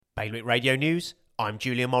Bailiwick Radio News, I'm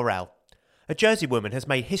Julian Morrell. A Jersey woman has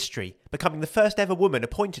made history, becoming the first ever woman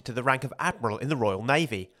appointed to the rank of Admiral in the Royal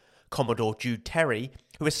Navy. Commodore Jude Terry,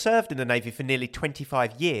 who has served in the Navy for nearly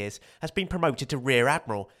 25 years, has been promoted to Rear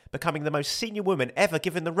Admiral, becoming the most senior woman ever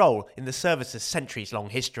given the role in the service's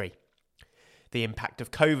centuries-long history. The impact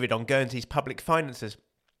of COVID on Guernsey's public finances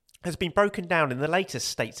has been broken down in the latest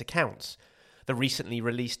state's accounts. The recently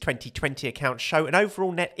released 2020 accounts show an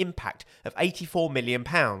overall net impact of £84 million,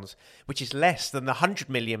 which is less than the £100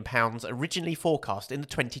 million originally forecast in the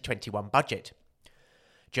 2021 budget.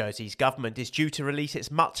 Jersey's government is due to release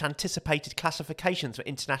its much-anticipated classifications for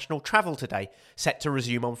international travel today, set to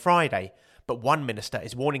resume on Friday, but one minister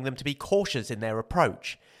is warning them to be cautious in their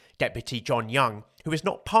approach. Deputy John Young, who is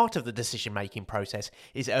not part of the decision-making process,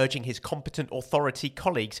 is urging his competent authority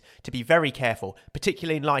colleagues to be very careful,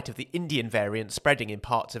 particularly in light of the Indian variant spreading in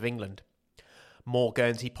parts of England. More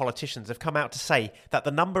Guernsey politicians have come out to say that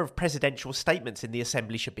the number of presidential statements in the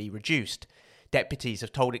Assembly should be reduced. Deputies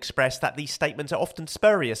have told Express that these statements are often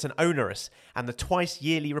spurious and onerous, and the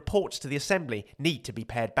twice-yearly reports to the Assembly need to be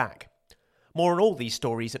pared back. More on all these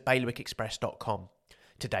stories at bailiwickexpress.com.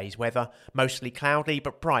 Today's weather, mostly cloudy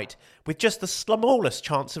but bright, with just the smallest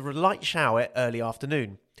chance of a light shower early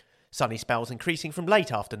afternoon. Sunny spells increasing from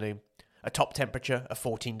late afternoon. A top temperature of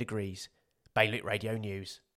 14 degrees. Bailiwick Radio News.